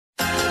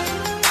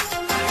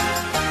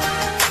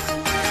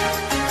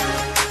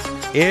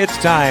It's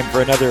time for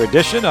another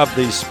edition of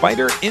the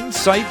Spider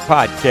Insight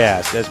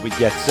podcast as we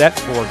get set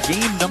for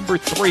game number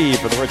 3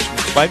 for the Richmond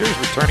Spiders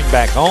returning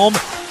back home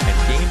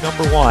and game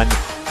number 1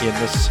 in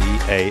the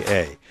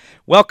CAA.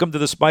 Welcome to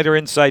the Spider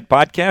Insight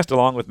podcast.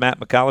 Along with Matt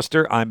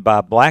McAllister, I'm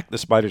Bob Black. The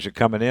Spiders are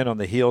coming in on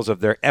the heels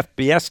of their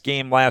FBS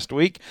game last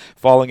week,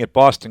 falling at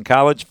Boston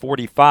College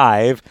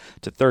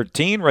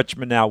 45-13.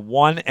 Richmond now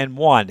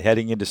 1-1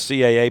 heading into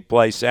CAA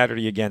play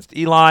Saturday against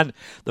Elon.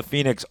 The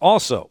Phoenix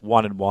also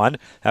 1-1,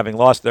 having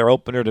lost their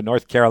opener to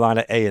North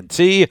Carolina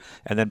A&T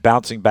and then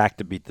bouncing back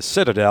to beat the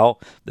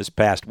Citadel this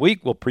past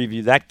week. We'll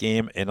preview that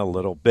game in a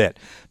little bit.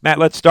 Matt,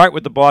 let's start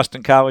with the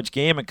Boston College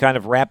game and kind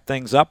of wrap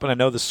things up. And I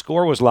know the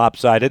score was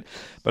lopsided,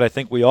 but I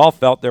think we all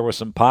felt there were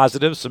some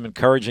positives, some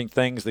encouraging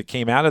things that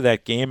came out of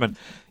that game. And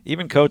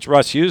even Coach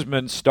Russ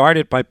Huesman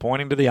started by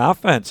pointing to the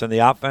offense and the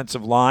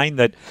offensive line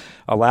that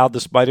allowed the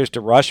Spiders to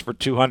rush for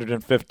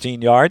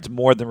 215 yards,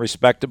 more than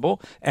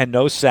respectable, and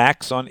no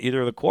sacks on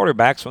either of the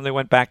quarterbacks when they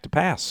went back to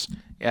pass.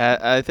 Yeah,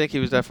 I think he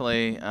was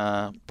definitely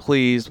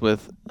pleased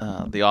with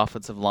the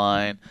offensive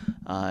line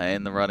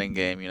in the running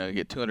game. You know, you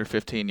get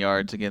 215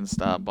 yards against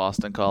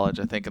Boston College.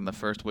 I think in the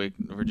first week,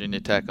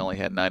 Virginia Tech only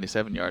had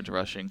 97 yards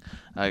rushing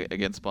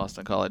against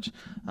Boston College.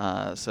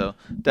 So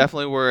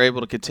definitely we're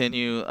able to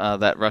continue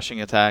that rushing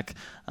attack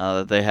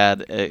that they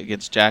had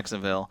against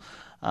Jacksonville.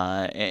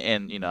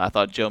 And you know, I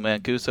thought Joe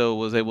Mancuso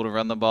was able to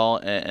run the ball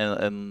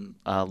and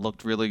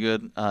looked really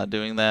good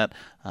doing that.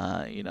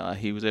 You know,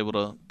 he was able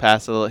to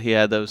pass a little. He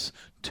had those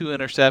 2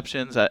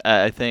 interceptions.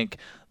 I think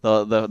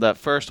that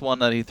first one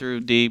that he threw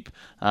deep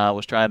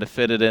was trying to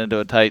fit it into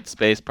a tight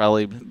space,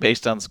 probably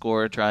based on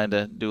score, trying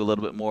to do a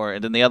little bit more.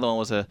 And then the other one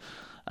was a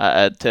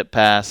tip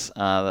pass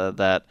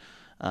that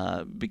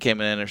became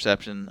an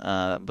interception,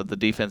 but the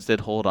defense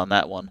did hold on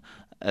that one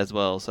as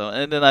well. So,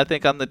 and then I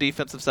think on the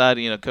defensive side,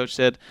 you know, Coach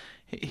said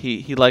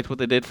he liked what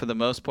they did for the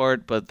most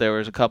part, but there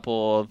was a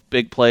couple of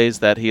big plays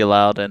that he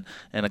allowed and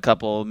a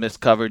couple of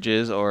missed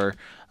coverages or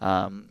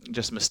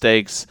just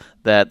mistakes,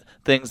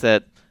 things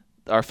that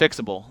are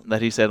fixable, that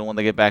he said when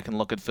they get back and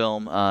look at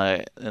film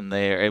and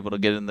they are able to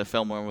get in the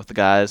film room with the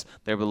guys,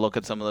 they're able to look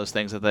at some of those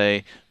things that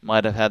they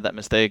might have had that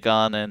mistake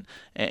on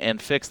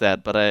and fix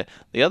that. But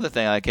the other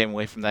thing I came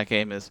away from that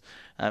game is,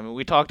 I mean,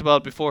 we talked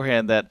about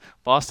beforehand that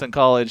Boston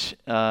College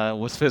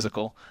was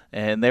physical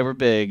and they were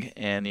big,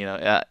 and you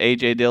know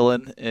A.J.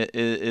 Dillon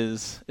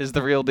is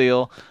the real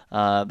deal.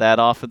 That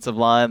offensive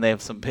line, they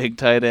have some big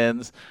tight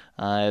ends.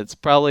 It's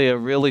probably a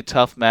really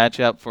tough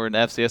matchup for an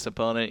FCS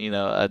opponent. You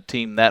know, a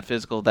team that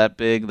physical, that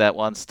big, that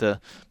wants to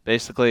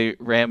basically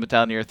ram it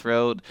down your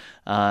throat.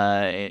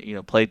 You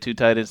know, play 2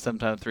 tight ends,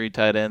 sometimes 3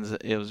 tight ends.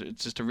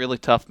 It's just a really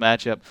tough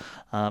matchup.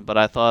 But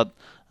I thought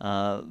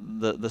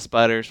the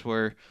Spiders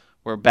were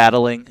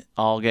battling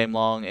all game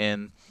long,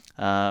 and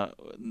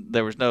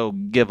there was no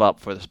give up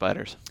for the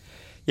Spiders.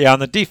 Yeah, on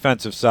the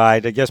defensive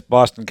side, I guess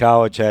Boston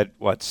College had,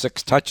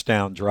 6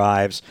 touchdown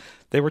drives.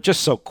 They were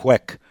just so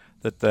quick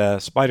that the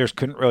Spiders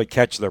couldn't really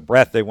catch their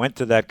breath. They went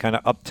to that kind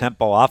of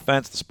up-tempo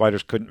offense. The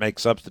Spiders couldn't make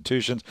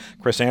substitutions.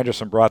 Chris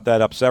Anderson brought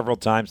that up several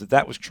times,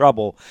 that was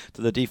trouble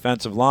to the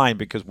defensive line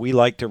because we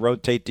like to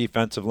rotate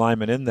defensive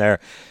linemen in there.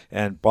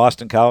 And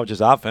Boston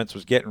College's offense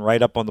was getting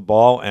right up on the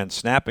ball and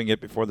snapping it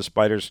before the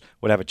Spiders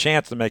would have a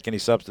chance to make any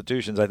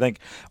substitutions. I think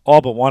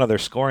all but one of their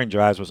scoring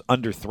drives was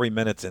under 3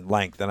 minutes in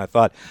length, and I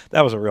thought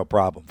that was a real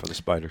problem for the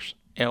Spiders.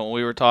 And when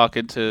we were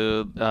talking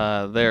to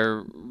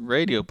their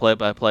radio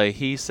play-by-play,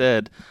 he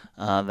said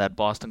that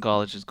Boston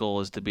College's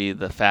goal is to be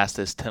the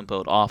fastest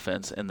tempoed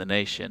offense in the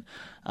nation,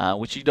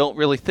 which you don't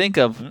really think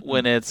of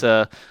when it's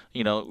run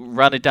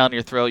it down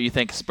your throat. You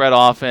think spread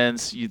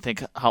offense. You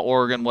think how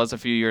Oregon was a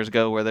few years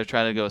ago, where they're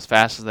trying to go as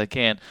fast as they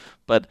can.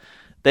 But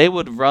they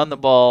would run the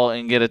ball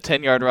and get a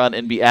 10-yard run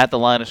and be at the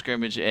line of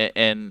scrimmage,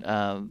 and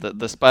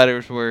the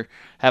Spiders were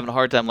having a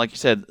hard time, like you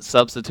said,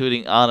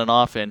 substituting on and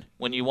off. And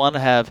when you want to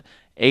have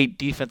 8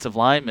 defensive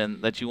linemen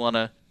that you want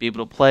to be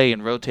able to play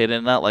and rotate in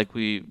and out like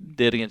we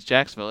did against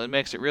Jacksonville, it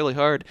makes it really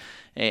hard.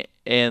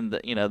 And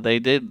you know,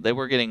 they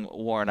were getting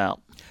worn out.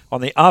 On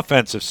the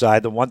offensive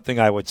side, the one thing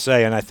I would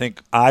say, and I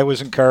think I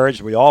was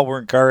encouraged, we all were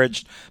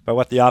encouraged by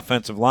what the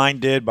offensive line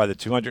did, by the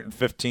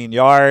 215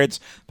 yards,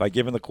 by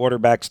giving the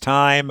quarterbacks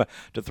time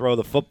to throw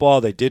the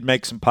football. They did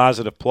make some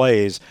positive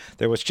plays.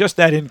 There was just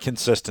that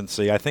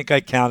inconsistency. I think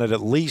I counted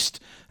at least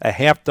a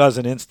half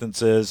dozen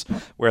instances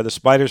where the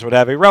Spiders would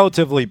have a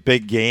relatively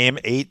big game,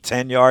 8,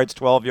 10 yards,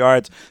 12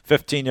 yards,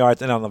 15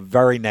 yards, and on the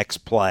very next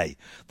play,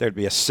 there'd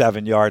be a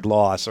 7-yard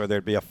loss or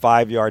there'd be a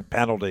 5-yard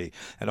penalty,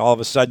 and all of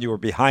a sudden you were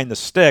behind the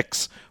sticks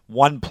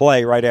one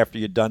play right after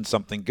you'd done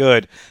something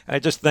good. And I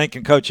just think,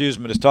 and Coach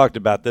Huesman has talked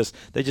about this,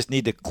 they just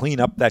need to clean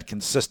up that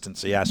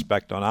consistency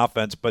aspect on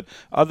offense. But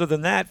other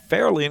than that,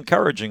 fairly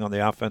encouraging on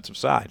the offensive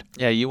side.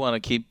 Yeah, you want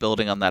to keep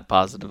building on that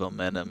positive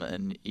momentum,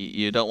 and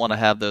you don't want to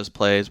have those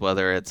plays,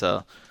 whether it's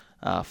a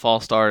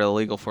false start,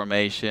 illegal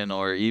formation,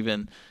 or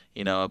even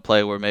a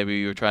play where maybe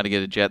you were trying to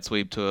get a jet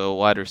sweep to a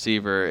wide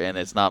receiver and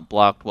it's not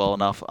blocked well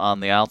enough on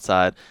the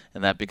outside,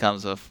 and that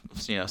becomes a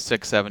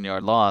 6-7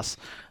 yard loss.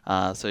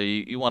 So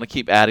you want to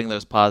keep adding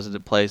those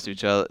positive plays to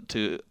each other,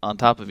 on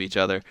top of each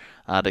other,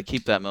 to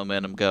keep that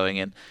momentum going.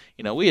 And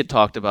we had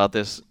talked about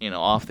this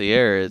off the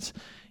air.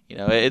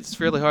 It's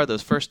really hard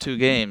those first two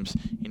games.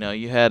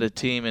 You had a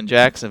team in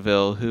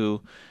Jacksonville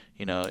who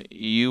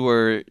you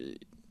were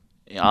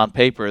on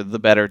paper the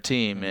better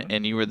team,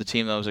 and you were the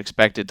team that was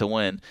expected to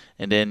win.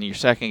 And then your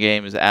second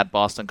game is at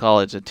Boston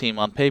College, a team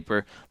on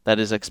paper that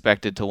is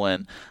expected to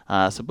win.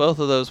 So both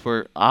of those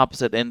were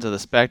opposite ends of the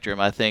spectrum.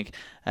 I think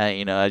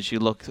as you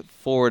look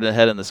forward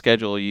ahead in the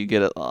schedule, you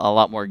get a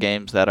lot more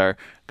games that are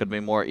going to be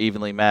more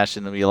evenly matched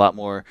and to be a lot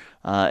more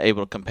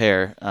able to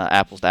compare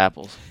apples to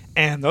apples.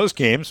 And those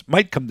games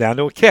might come down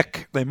to a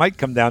kick. They might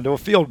come down to a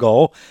field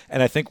goal.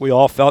 And I think we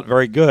all felt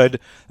very good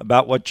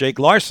about what Jake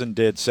Larson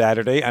did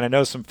Saturday. And I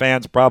know some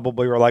fans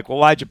probably were like, well,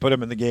 why'd you put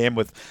him in the game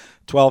with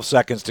 12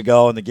 seconds to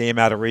go and the game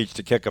out of reach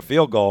to kick a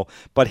field goal?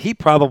 But he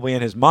probably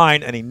in his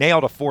mind, and he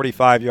nailed a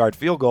 45-yard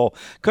field goal,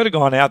 could have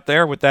gone out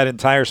there with that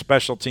entire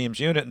special teams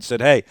unit and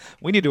said, hey,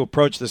 we need to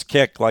approach this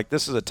kick like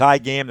this is a tie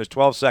game. There's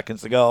 12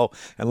 seconds to go,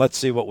 and let's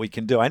see what we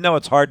can do. I know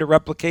it's hard to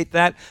replicate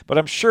that, but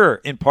I'm sure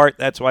in part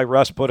that's why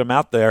Russ put him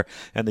out there.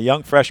 And the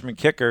young freshman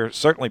kicker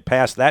certainly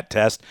passed that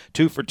test.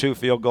 2 for 2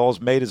 field goals,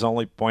 made his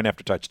only point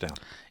after touchdown.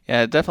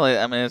 Yeah, definitely.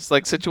 I mean, it's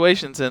like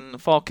situations in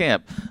fall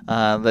camp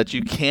that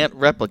you can't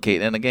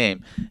replicate in a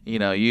game.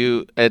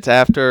 It's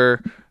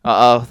after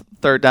a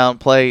third down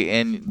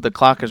play and the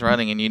clock is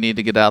running and you need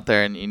to get out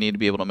there and you need to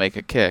be able to make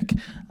a kick.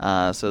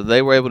 So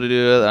they were able to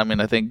do it. I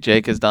mean, I think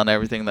Jake has done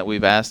everything that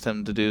we've asked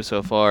him to do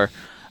so far.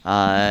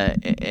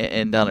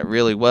 And done it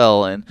really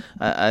well, and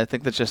I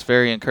think that's just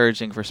very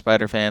encouraging for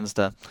Spider fans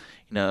to,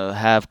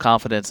 have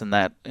confidence in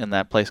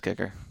that place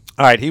kicker.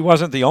 All right, he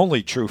wasn't the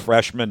only true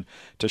freshman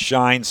to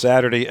shine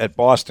Saturday at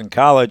Boston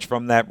College.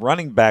 From that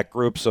running back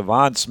group,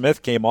 Savon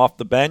Smith came off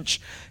the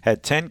bench,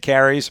 had 10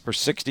 carries for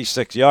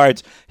 66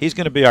 yards. He's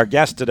going to be our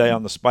guest today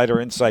on the Spider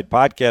Insight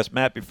podcast.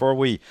 Matt, before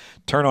we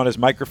turn on his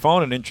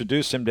microphone and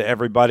introduce him to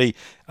everybody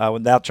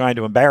without trying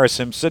to embarrass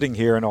him sitting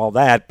here and all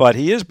that, but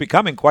he is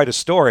becoming quite a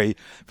story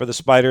for the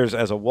Spiders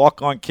as a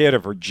walk-on kid, a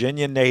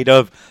Virginia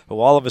native, who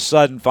all of a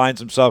sudden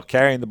finds himself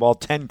carrying the ball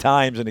 10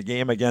 times in a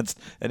game against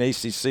an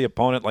ACC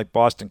opponent like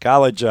Boston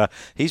College.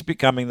 He's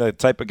becoming the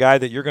type of guy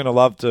that you're going to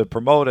love to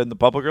promote in the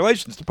public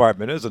relations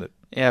department, isn't it?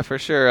 Yeah, for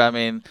sure. I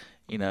mean,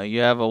 you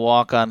have a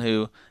walk-on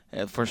who,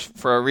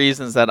 for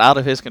reasons that out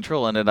of his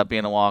control, ended up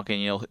being a walk.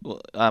 And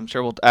I'm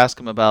sure we'll ask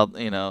him about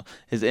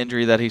his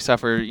injury that he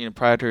suffered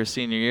prior to his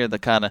senior year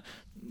that kind of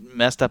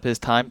messed up his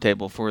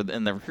timetable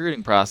in the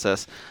recruiting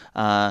process.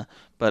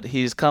 But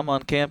he's come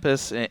on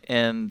campus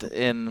and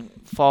in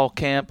fall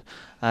camp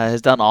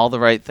has done all the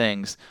right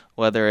things.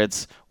 Whether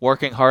it's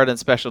working hard in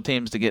special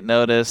teams to get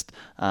noticed,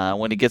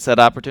 when he gets that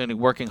opportunity,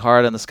 working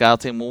hard on the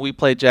scout team. When we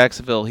played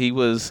Jacksonville, he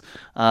was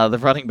the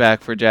running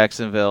back for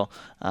Jacksonville.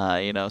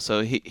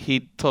 So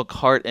he took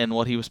heart in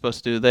what he was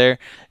supposed to do there,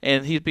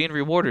 and he's being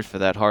rewarded for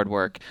that hard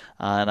work.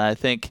 And I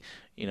think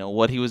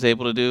what he was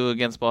able to do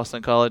against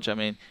Boston College. I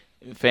mean,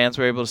 fans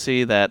were able to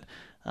see that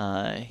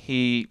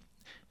he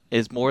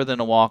is more than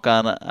a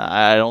walk-on.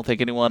 I don't think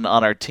anyone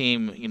on our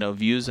team,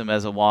 views him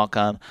as a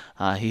walk-on.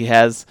 He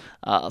has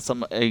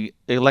some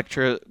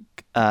electric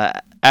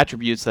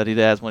attributes that he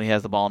has when he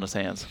has the ball in his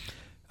hands.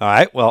 All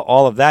right, well,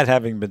 all of that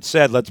having been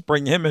said, let's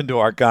bring him into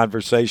our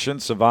conversation.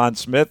 Savon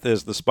Smith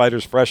is the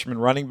Spiders' freshman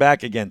running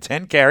back. Again,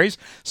 10 carries,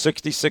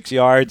 66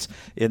 yards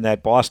in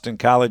that Boston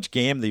College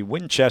game, the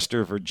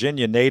Winchester,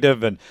 Virginia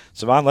native. And,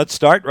 Savon, let's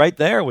start right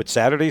there with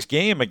Saturday's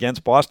game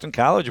against Boston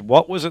College.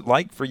 What was it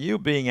like for you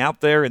being out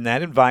there in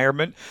that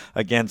environment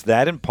against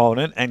that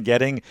opponent and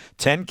getting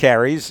 10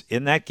 carries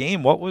in that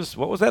game? What was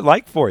that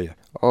like for you?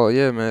 Oh,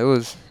 yeah, man, it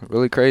was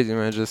really crazy,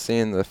 man, just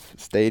seeing the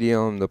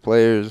stadium, the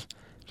players,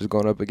 just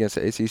going up against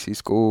the ACC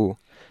school,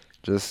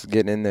 just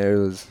getting in there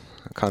was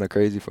kind of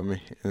crazy for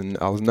me. And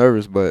I was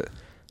nervous, but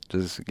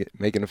just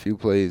making a few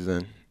plays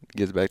and it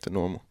gets back to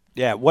normal.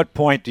 Yeah, at what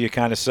point do you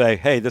kind of say,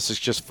 hey, this is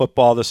just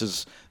football, this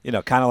is,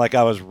 kind of like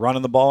I was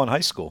running the ball in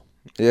high school?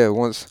 Yeah,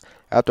 once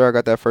after I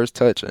got that first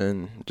touch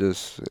and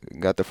just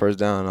got the first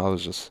down, I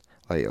was just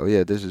like, oh,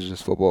 yeah, this is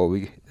just football.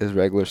 It's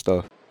regular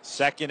stuff.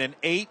 2nd and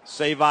 8,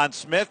 Savon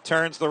Smith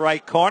turns the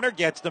right corner,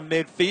 gets to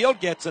midfield,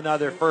 gets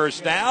another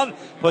first down,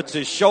 puts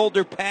his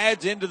shoulder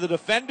pads into the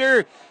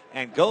defender,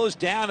 and goes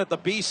down at the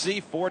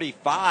BC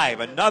 45.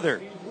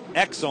 Another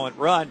excellent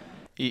run.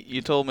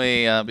 You told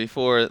me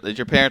before that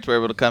your parents were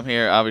able to come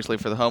here, obviously,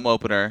 for the home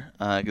opener,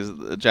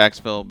 because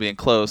Jacksonville being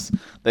close.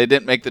 They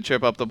didn't make the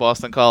trip up to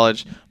Boston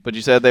College, but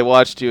you said they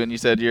watched you, and you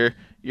said your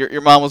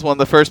mom was one of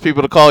the first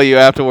people to call you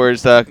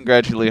afterwards,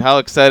 congratulate you. How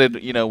excited,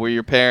 were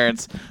your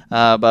parents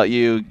about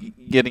you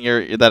getting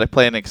that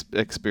playing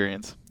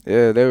experience?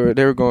 Yeah,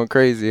 they were going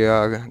crazy.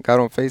 I got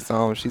on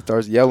FaceTime. She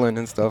starts yelling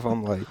and stuff.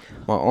 I'm like,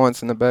 my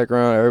aunt's in the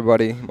background,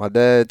 everybody. My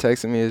dad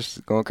texting me, it's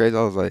going crazy.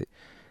 I was like,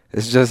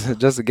 it's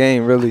just a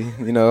game, really.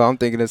 I'm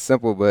thinking it's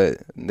simple, but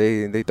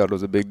they thought it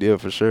was a big deal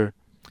for sure.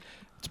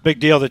 It's a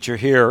big deal that you're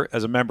here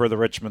as a member of the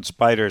Richmond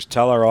Spiders.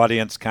 Tell our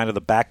audience kind of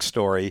the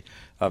backstory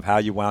of how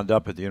you wound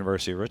up at the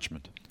University of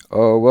Richmond.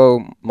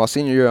 Well, my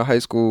senior year in high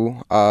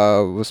school, I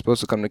was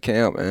supposed to come to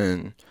camp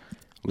and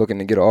looking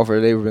to get an offer.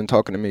 They've been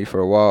talking to me for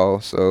a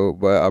while,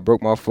 but I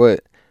broke my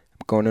foot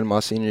going into my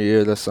senior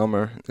year this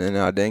summer, and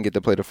I didn't get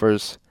to play the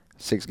first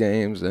 6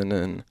 games. And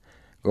then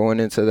going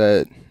into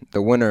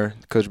the winter,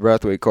 Coach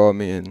Brathwaite called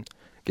me and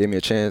gave me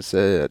a chance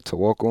to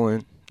walk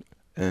on,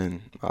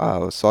 and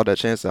I saw that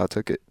chance and I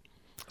took it.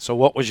 So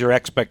what was your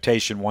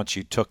expectation once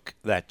you took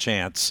that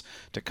chance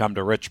to come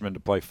to Richmond to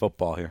play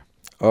football here?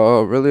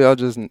 Really, I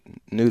just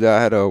knew that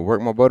I had to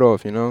work my butt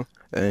off, and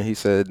he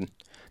said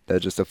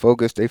that just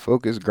to stay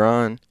focused,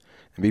 grind,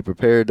 and be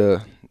prepared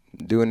to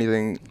do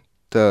anything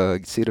to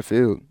see the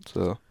field.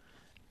 So.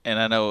 And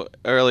I know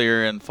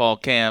earlier in fall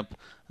camp,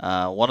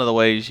 one of the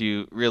ways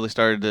you really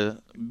started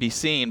to be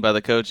seen by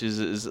the coaches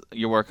is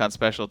your work on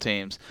special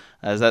teams.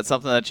 Is that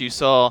something that you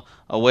saw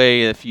a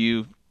way if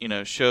you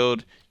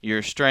showed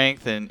your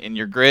strength and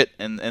your grit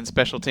and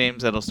special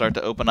teams that'll start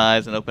to open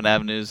eyes and open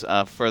avenues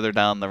further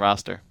down the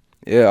roster?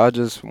 Yeah,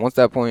 once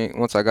I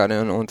got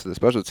onto the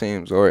special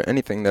teams or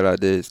anything that I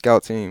did,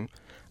 scout team,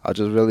 I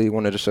just really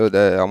wanted to show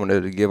that I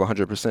wanted to give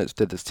 100%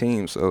 to this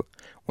team. So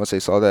once they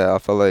saw that, I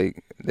felt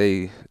like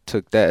they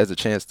took that as a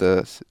chance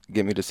to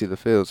get me to see the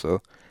field.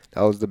 So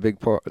that was the big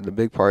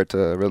part to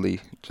really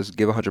just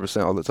give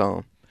 100% all the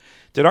time.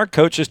 Did our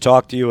coaches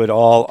talk to you at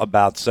all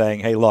about saying,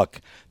 hey, look,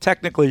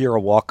 technically you're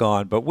a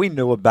walk-on, but we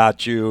knew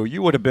about you.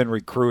 You would have been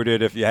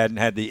recruited if you hadn't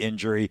had the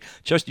injury.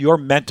 Just your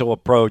mental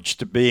approach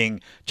to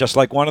being just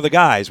like one of the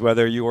guys,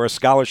 whether you were a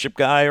scholarship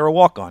guy or a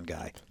walk-on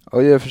guy. Oh,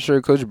 yeah, for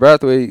sure. Coach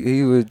Brathwaite,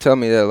 he would tell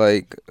me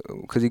that,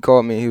 because he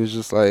called me, he was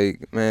just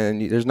like,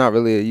 man, there's not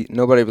really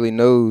nobody really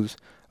knows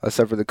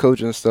except for the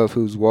coach and stuff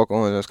who's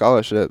walk-on a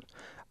scholarship.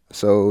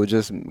 So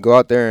just go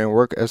out there and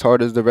work as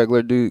hard as the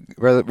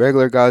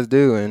regular guys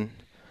do, and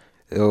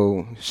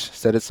it'll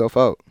set itself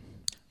out.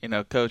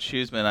 Coach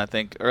Huseman, I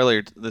think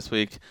earlier this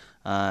week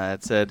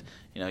had said,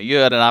 you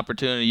had an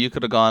opportunity. You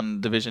could have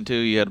gone Division II.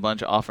 You had a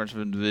bunch of offers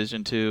from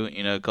Division II.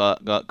 Could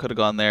have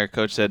gone there.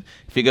 Coach said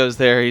if he goes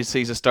there, he's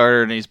a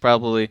starter, and he's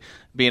probably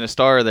being a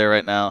star there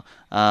right now.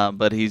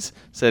 But he's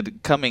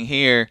said coming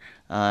here,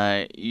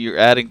 you're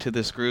adding to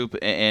this group,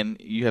 and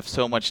you have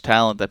so much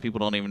talent that people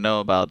don't even know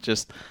about.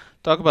 Just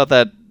talk about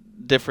that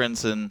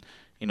difference and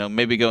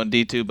maybe going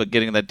D2 but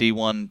getting that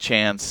D1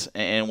 chance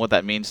and what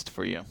that means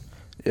for you.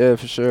 Yeah,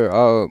 for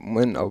sure.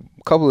 When a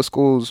couple of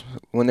schools,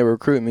 when they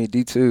recruit me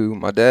D2,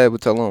 my dad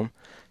would tell them,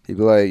 he'd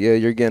be like, yeah,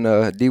 you're getting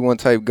a D1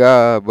 type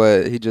guy,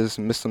 but he just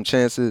missed some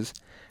chances,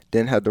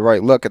 didn't have the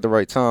right luck at the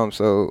right time.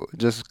 So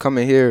just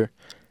coming here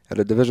at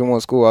a Division I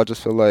school, I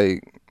just feel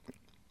like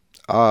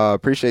I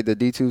appreciate the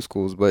D2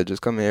 schools, but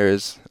just coming here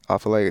I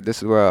feel like this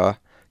is where I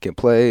can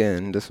play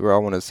and this is where I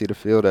want to see the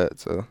field at.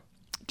 So.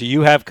 Do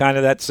you have kind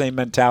of that same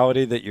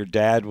mentality that your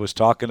dad was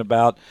talking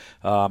about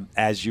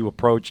as you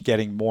approach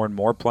getting more and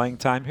more playing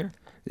time here?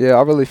 Yeah,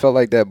 I really felt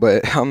like that,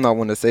 but I'm not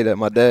one to say that.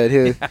 My dad,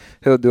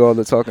 he'll do all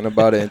the talking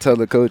about it and tell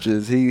the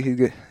coaches.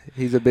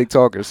 He's a big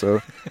talker,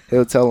 so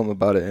he'll tell them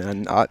about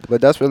it. But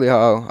that's really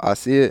how I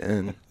see it,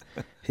 and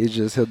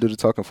he'll do the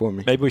talking for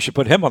me. Maybe we should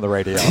put him on the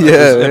radio.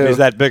 Yeah, if he's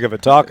that big of a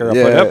talker,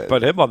 yeah,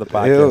 put him on the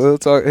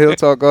podcast. He'll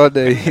talk all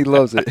day. He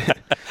loves it.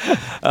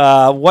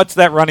 What's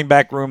that running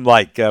back room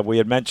like? We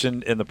had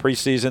mentioned in the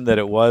preseason that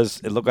it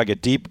looked like a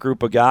deep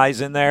group of guys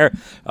in there.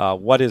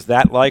 What is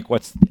that like?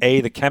 What's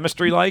A, the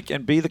chemistry like,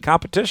 and B, the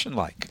competition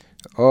like?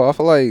 Oh, I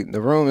feel like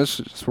the room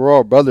we're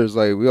all brothers.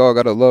 Like we all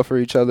got a love for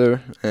each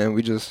other, and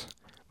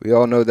we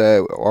all know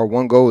that our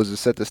one goal is to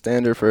set the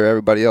standard for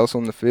everybody else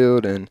on the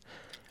field and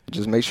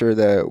just make sure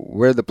that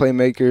we're the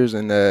playmakers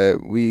and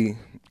that we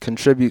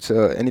contribute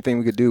to anything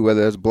we could do,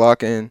 whether it's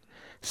blocking,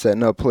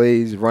 setting up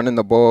plays, running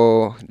the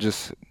ball,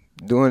 just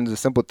doing the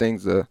simple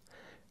things to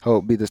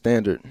help be the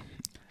standard.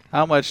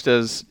 How much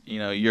does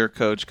your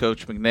coach,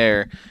 Coach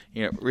McNair,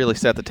 really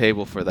set the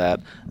table for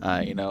that?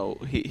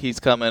 He's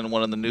come in,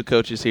 one of the new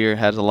coaches here,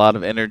 has a lot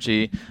of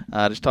energy.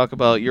 Just talk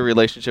about your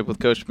relationship with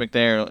Coach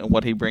McNair and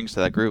what he brings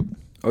to that group.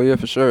 Oh yeah,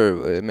 for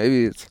sure.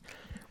 Maybe it's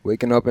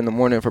waking up in the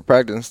morning for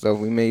practice and stuff,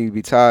 we may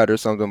be tired or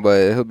something,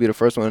 but he'll be the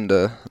first one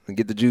to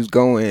get the juice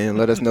going and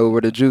let us know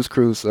we're the juice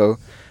crew. So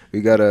we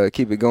got to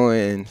keep it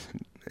going. And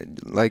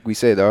like we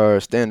said,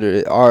 our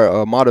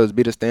motto is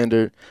be the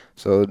standard.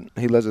 So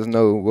he lets us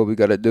know what we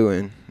got to do,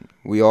 and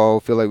we all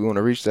feel like we want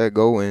to reach that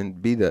goal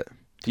and be that.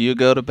 Do you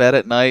go to bed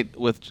at night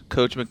with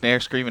Coach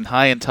McNair screaming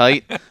high and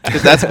tight?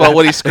 Because that's about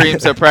what he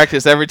screams at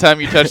practice. Every time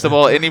you touch the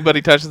ball,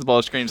 anybody touches the ball,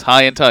 he screams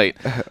high and tight.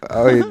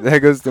 That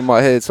goes through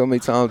my head so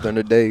many times during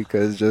the day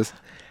because just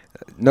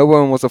no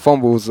one wants to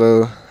fumble.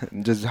 So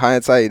just high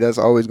and tight, that's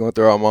always going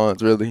through our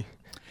minds, really.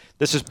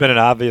 This has been an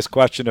obvious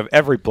question of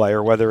every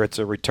player, whether it's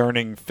a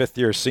returning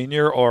fifth-year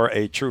senior or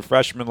a true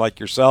freshman like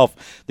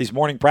yourself. These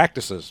morning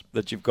practices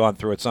that you've gone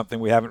through, it's something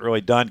we haven't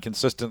really done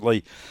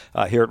consistently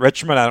here at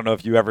Richmond. I don't know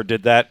if you ever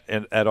did that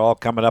at all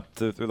coming up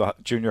through the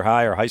junior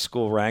high or high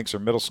school ranks or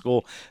middle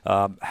school.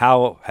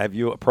 How have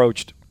you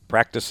approached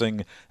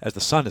practicing as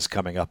the sun is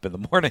coming up in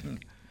the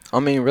morning? I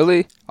mean,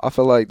 really, I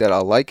feel like that I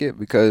like it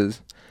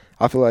because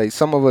I feel like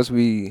some of us,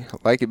 we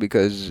like it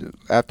because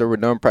after we're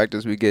done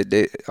practice, we get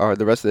the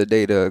rest of the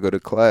day to go to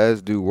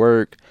class, do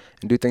work,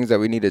 and do things that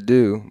we need to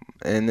do.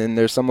 And then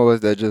there's some of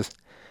us that just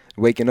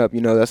waking up,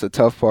 that's a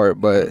tough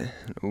part. But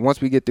once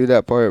we get through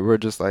that part, we're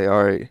just like,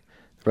 all right,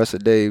 the rest of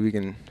the day we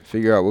can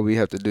figure out what we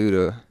have to do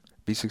to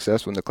be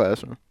successful in the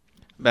classroom.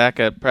 Back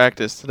at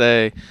practice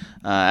today,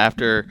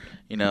 after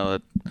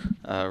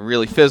a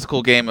really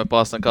physical game at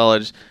Boston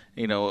College,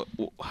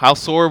 how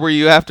sore were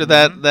you after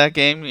that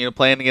game?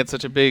 Playing against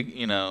such a big,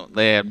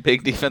 they had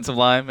big defensive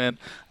linemen.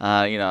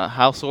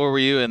 How sore were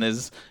you?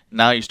 And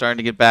now you're starting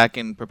to get back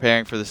and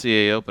preparing for the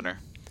CAA opener.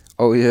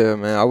 Oh yeah,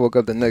 man! I woke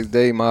up the next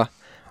day, my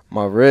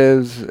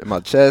ribs, my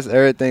chest,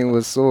 everything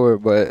was sore,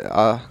 but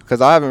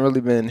because I haven't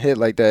really been hit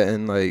like that,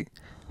 and like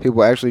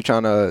people actually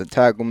trying to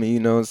tackle me,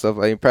 and stuff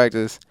like in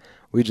practice.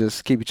 We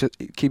just keep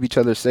each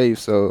other safe.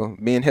 So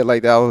being hit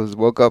like that, I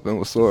woke up and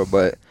was sore,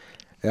 but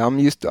yeah,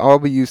 I'll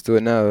be used to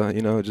it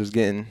now. Just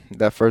getting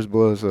that first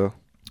blow. So,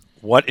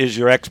 what is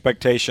your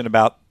expectation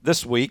about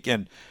this week,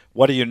 and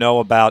what do you know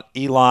about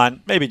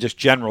Elon? Maybe just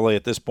generally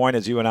at this point,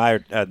 as you and I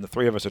and the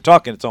three of us are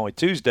talking. It's only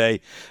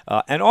Tuesday,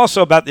 and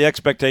also about the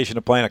expectation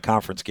of playing a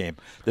conference game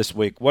this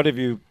week. What have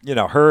you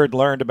heard,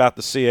 learned about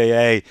the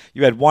CAA?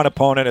 You had one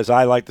opponent, as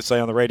I like to say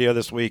on the radio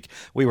this week.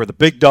 We were the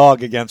big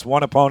dog against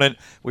one opponent.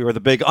 We were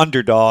the big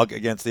underdog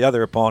against the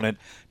other opponent.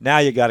 Now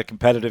you got a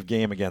competitive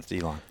game against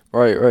Elon.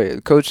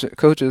 Right.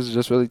 Coaches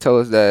just really tell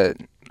us that.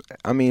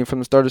 I mean, from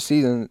the start of the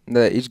season,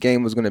 that each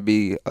game was going to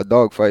be a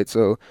dogfight.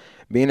 So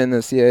being in the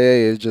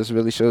CAA, it just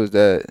really shows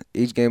that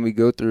each game we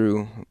go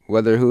through,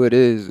 whether who it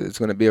is, it's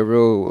going to be a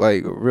real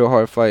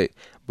hard fight.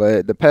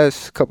 But the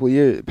past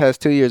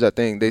 2 years, I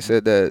think they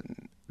said that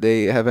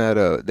they haven't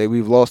had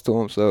we've lost to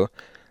them. So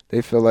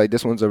they feel like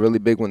this one's a really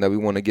big one that we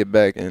want to get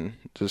back and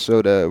just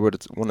show that we're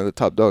one of the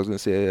top dogs in the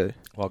CAA.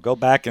 Well, go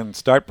back and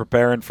start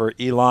preparing for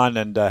Elon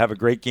and have a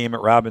great game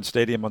at Robins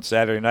Stadium on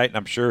Saturday night. And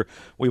I'm sure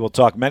we will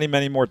talk many,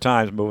 many more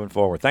times moving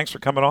forward. Thanks for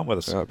coming on with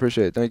us. I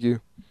appreciate it. Thank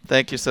you.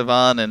 Thank you,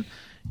 Savon. And,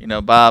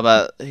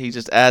 Bob, he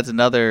just adds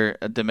another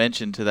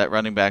dimension to that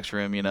running backs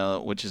room,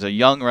 which is a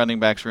young running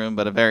backs room,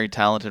 but a very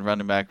talented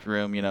running backs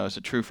room. It's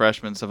a true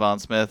freshman, Savon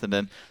Smith, and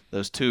then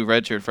those two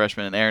redshirt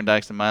freshmen, Aaron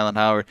Dykes and Mylan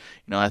Howard.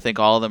 I think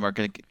all of them are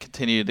going to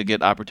continue to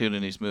get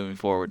opportunities moving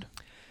forward.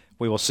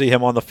 We will see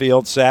him on the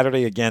field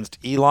Saturday against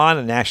Elon,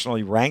 a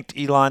nationally ranked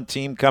Elon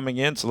team coming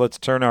in. So let's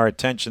turn our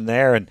attention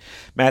there. And,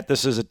 Matt,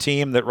 this is a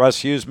team that Russ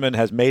Huseman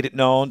has made it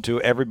known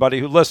to everybody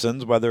who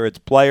listens, whether it's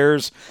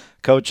players,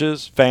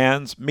 coaches,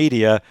 fans,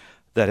 media,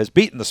 that has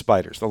beaten the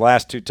Spiders the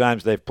last two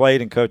times they've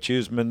played in Coach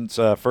Huseman's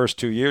first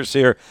 2 years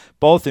here,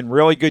 both in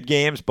really good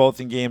games, both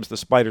in games the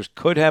Spiders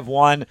could have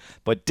won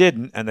but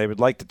didn't, and they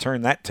would like to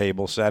turn that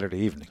table Saturday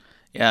evening.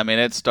 Yeah, I mean,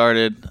 it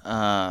started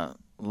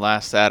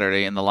last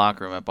Saturday in the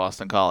locker room at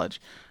Boston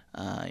College.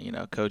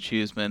 Coach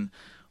Huseman,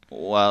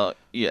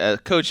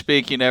 coach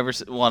speak, you never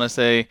want to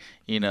say,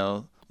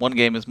 one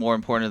game is more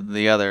important than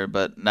the other.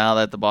 But now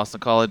that the Boston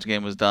College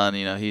game was done,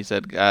 he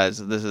said,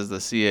 guys, this is the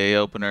CAA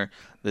opener.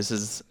 This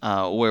is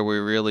where we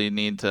really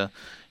need to,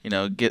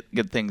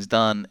 get things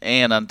done.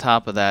 And on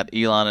top of that,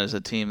 Elon is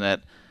a team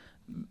that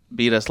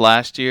beat us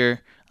last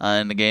year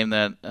in the game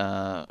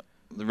that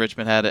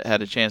Richmond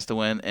had a chance to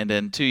win, and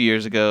then 2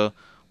 years ago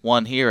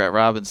won here at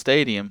Robins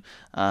Stadium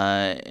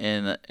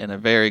in a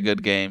very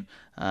good game.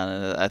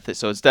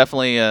 So it's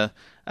definitely a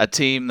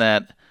team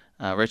that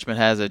Richmond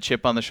has a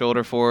chip on the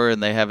shoulder for,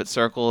 and they have it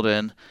circled,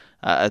 and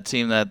a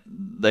team that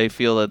they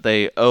feel that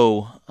they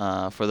owe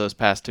for those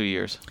past 2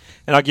 years.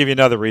 And I'll give you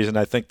another reason.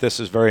 I think this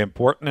is very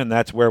important, and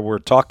that's where we're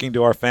talking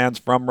to our fans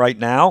from right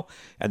now,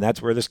 and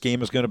that's where this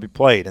game is going to be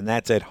played, and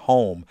that's at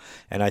home.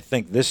 And I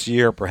think this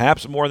year,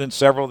 perhaps more than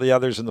several of the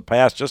others in the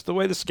past, just the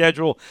way the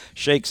schedule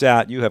shakes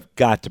out, you have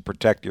got to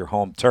protect your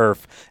home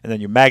turf, and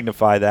then you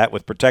magnify that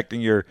with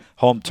protecting your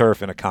home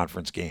turf in a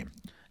conference game.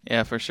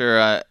 Yeah, for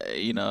sure.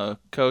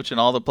 Coach and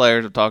all the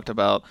players have talked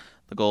about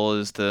the goal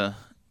is to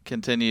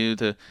continue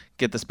to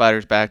get the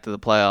Spiders back to the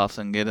playoffs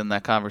and get in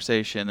that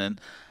conversation.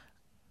 And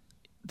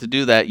to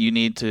do that, you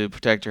need to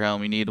protect your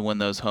home. You need to win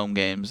those home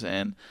games.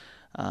 And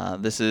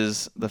this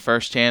is the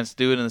first chance to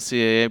do it in the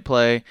CAA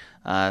play.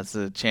 It's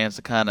a chance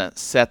to kind of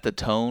set the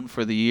tone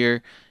for the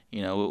year.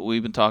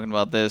 We've been talking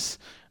about this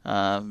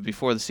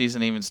before the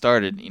season even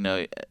started.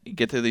 You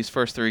get through these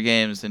first three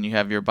games, and you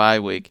have your bye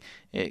week.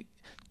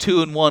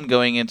 2-1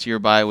 going into your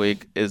bye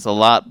week is a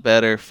lot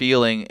better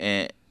feeling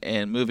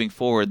and moving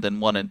forward than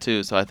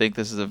 1-2. So I think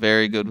this is a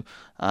very good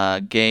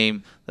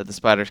game that the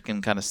Spiders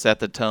can kind of set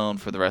the tone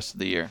for the rest of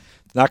the year.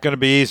 Not going to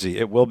be easy.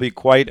 It will be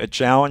quite a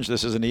challenge.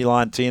 This is an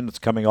Elon team that's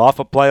coming off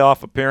a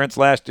playoff appearance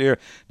last year.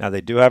 Now,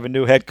 they do have a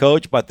new head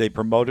coach, but they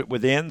promoted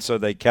within, so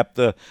they kept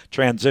the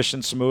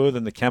transition smooth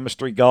and the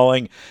chemistry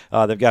going.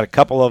 They've got a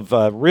couple of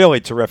really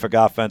terrific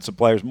offensive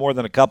players, more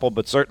than a couple,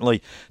 but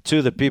certainly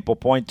two that people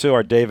point to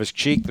are Davis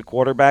Cheek, the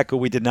quarterback, who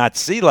we did not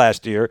see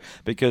last year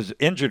because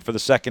injured for the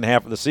second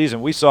half of the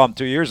season. We saw him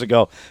 2 years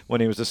ago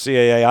when he was the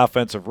CAA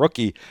Offensive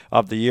Rookie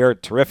of the Year.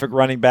 Terrific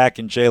running back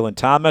in Jalen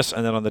Thomas.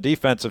 And then on the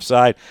defensive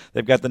side,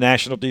 they've got the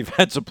National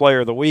Defensive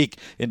Player of the Week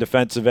in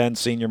defensive end,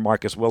 senior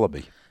Marcus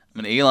Willoughby.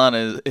 I mean,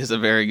 Elon is a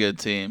very good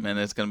team, and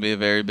it's going to be a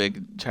very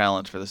big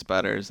challenge for the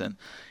Spiders. And,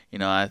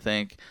 I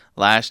think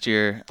last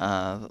year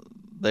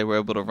they were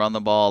able to run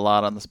the ball a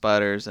lot on the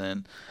Spiders,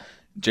 and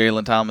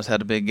Jalen Thomas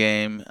had a big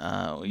game.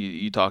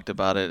 You talked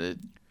about it.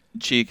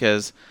 Cheek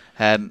has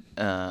had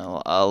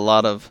a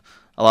lot of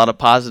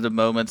positive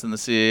moments in the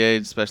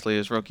CAA, especially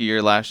his rookie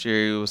year last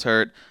year. He was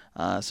hurt,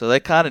 so they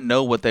kind of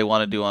know what they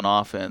want to do on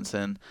offense,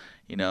 and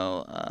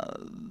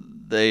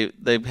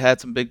they've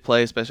had some big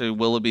plays, especially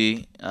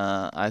Willoughby.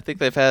 I think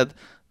they've had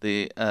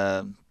the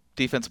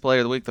Defensive Player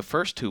of the Week the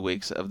first 2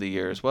 weeks of the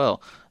year as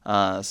well.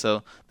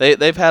 So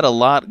they've had a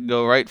lot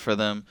go right for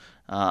them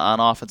on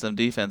offense and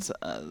defense.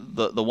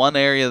 The one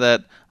area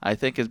that I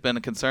think has been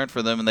a concern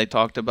for them, and they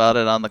talked about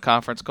it on the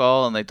conference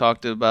call, and they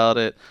talked about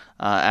it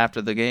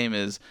after the game,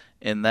 is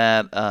in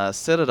that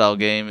Citadel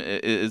game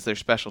is their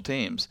special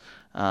teams.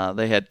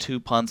 They had 2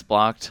 punts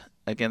blocked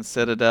against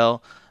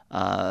Citadel.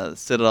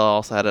 Citadel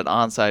also had an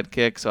onside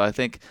kick, so I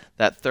think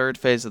that third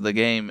phase of the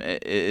game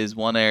is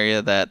one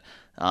area that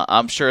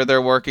I'm sure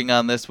they're working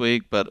on this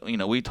week, but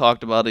we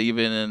talked about it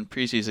even in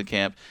preseason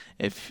camp.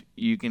 If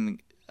you can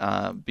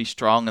be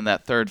strong in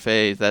that third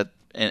phase, that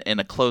in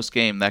a close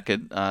game, that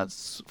could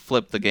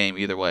flip the game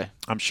either way.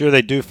 I'm sure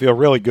they do feel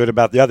really good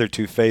about the other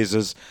 2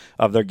 phases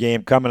of their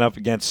game coming up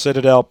against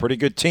Citadel. Pretty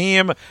good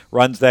team,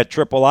 runs that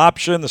triple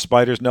option. The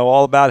Spiders know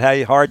all about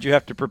how hard you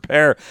have to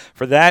prepare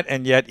for that,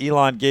 and yet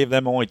Elon gave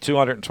them only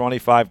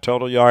 225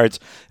 total yards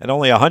and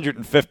only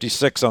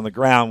 156 on the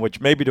ground, which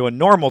maybe to a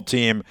normal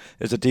team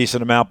is a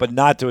decent amount, but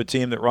not to a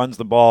team that runs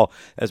the ball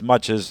as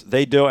much as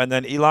they do. And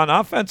then Elon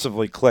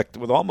offensively clicked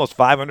with almost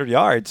 500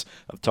 yards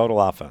of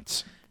total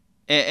offense.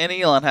 And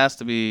Elon has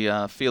to be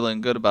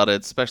feeling good about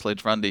it, especially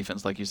its run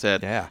defense, like you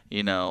said.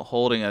 Yeah.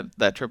 Holding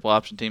that triple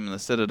option team in the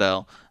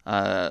Citadel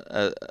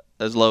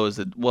as low as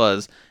it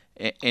was.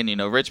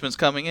 And Richmond's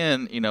coming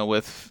in,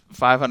 with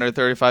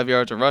 535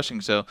 yards of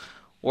rushing. So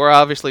we're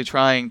obviously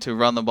trying to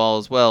run the ball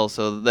as well.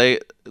 So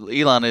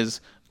Elon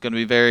is going to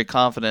be very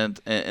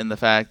confident in the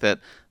fact that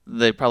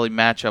they probably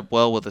match up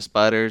well with the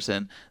Spiders,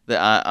 and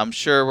I'm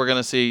sure we're going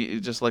to see,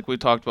 just like we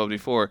talked about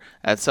before,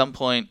 at some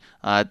point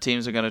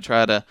teams are going to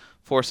try to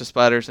force the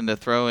Spiders into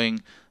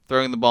throwing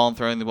the ball and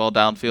throwing the ball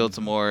downfield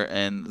some more,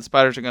 and the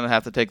Spiders are going to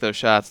have to take those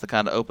shots to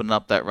kind of open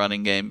up that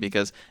running game,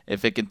 because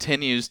if it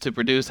continues to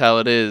produce how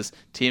it is,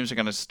 teams are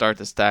going to start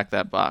to stack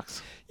that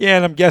box. Yeah,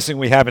 and I'm guessing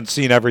we haven't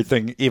seen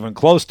everything, even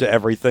close to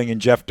everything, in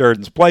Jeff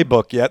Durden's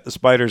playbook yet, the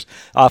Spiders'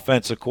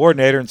 offensive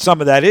coordinator. And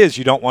some of that is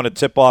you don't want to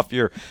tip off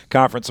your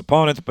conference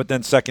opponents, but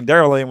then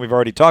secondarily, and we've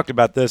already talked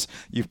about this,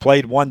 you've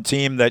played one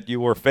team that you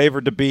were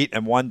favored to beat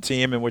and one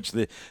team in which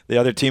the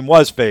other team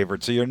was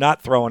favored. So you're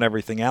not throwing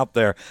everything out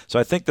there. So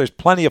I think there's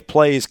plenty of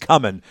plays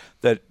coming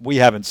that we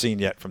haven't seen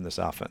yet from this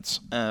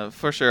offense.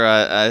 For sure.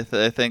 I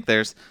think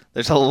there's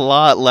a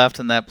lot left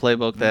in that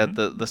playbook that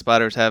the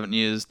Spiders haven't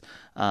used.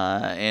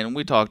 And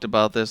we talked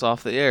about this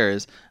off the air.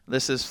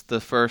 This is the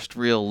first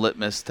real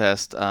litmus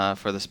test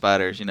for the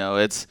Spiders.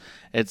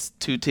 It's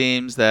 2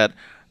 teams that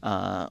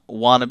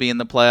want to be in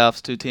the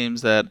playoffs, 2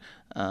 teams that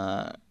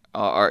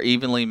are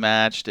evenly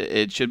matched.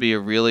 It should be a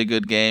really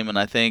good game, and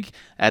I think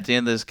at the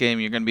end of this game,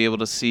 you're going to be able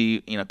to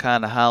see,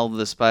 kind of how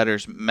the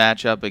Spiders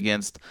match up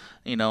against,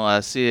 a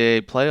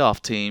CAA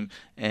playoff team,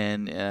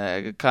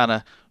 and kind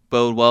of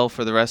bode well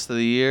for the rest of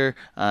the year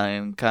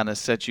and kind of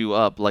set you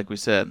up, like we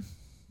said.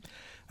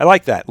 I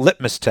like that.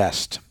 Litmus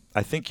test.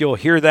 I think you'll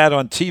hear that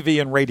on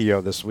TV and radio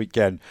this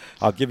weekend.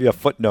 I'll give you a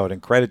footnote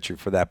and credit you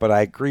for that, but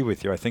I agree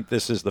with you. I think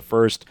this is the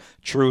first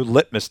true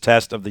litmus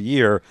test of the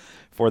year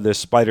for this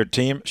Spider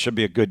team. Should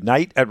be a good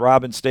night at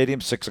Robins Stadium,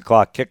 6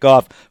 o'clock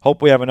kickoff.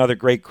 Hope we have another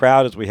great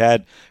crowd as we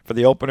had for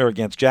the opener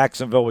against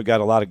Jacksonville. We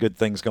got a lot of good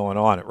things going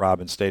on at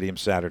Robins Stadium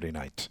Saturday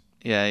night.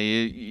 Yeah,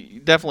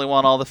 you definitely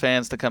want all the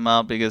fans to come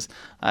out, because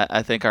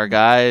I think our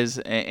guys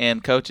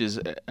and coaches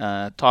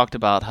talked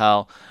about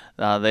how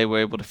they were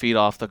able to feed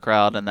off the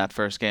crowd in that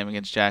first game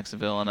against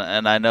Jacksonville.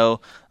 And I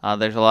know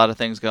there's a lot of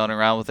things going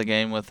around with the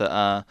game, with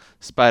the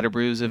Spider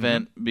Brews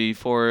event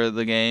before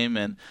the game,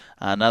 and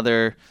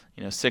another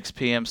 6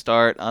 p.m.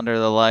 start under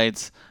the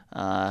lights.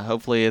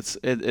 Hopefully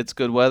it's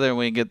good weather and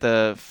we can get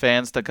the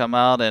fans to come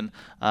out and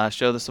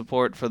show the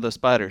support for the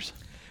Spiders.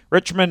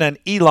 Richmond and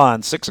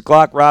Elon, 6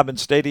 o'clock,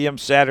 Robins Stadium,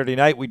 Saturday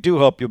night. We do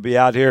hope you'll be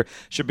out here.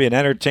 Should be an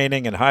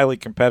entertaining and highly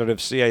competitive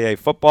CAA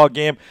football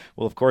game.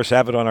 We'll, of course,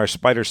 have it on our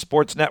Spider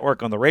Sports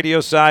Network on the radio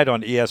side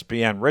on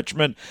ESPN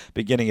Richmond,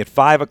 beginning at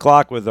 5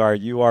 o'clock with our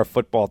UR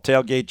football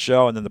tailgate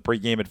show, and then the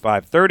pregame at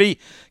 5:30.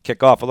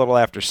 Kick off a little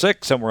after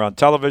 6, and we're on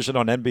television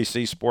on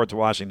NBC Sports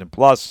Washington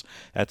Plus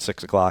at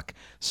 6 o'clock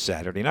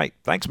Saturday night.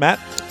 Thanks, Matt.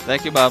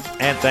 Thank you, Bob.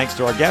 And thanks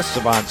to our guest,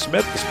 Savon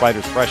Smith, the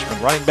Spiders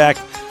freshman running back,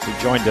 who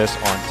joined us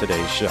on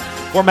today's show.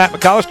 For Matt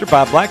McAllister,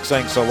 Bob Black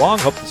saying so long.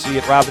 Hope to see you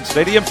at Robins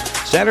Stadium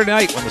Saturday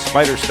night when the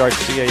Spiders start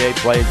CAA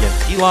play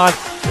against Elon.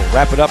 We'll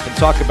wrap it up and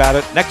talk about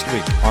it next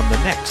week on the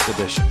next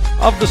edition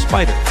of the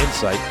Spider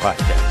Insight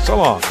Podcast. So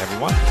long,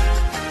 everyone.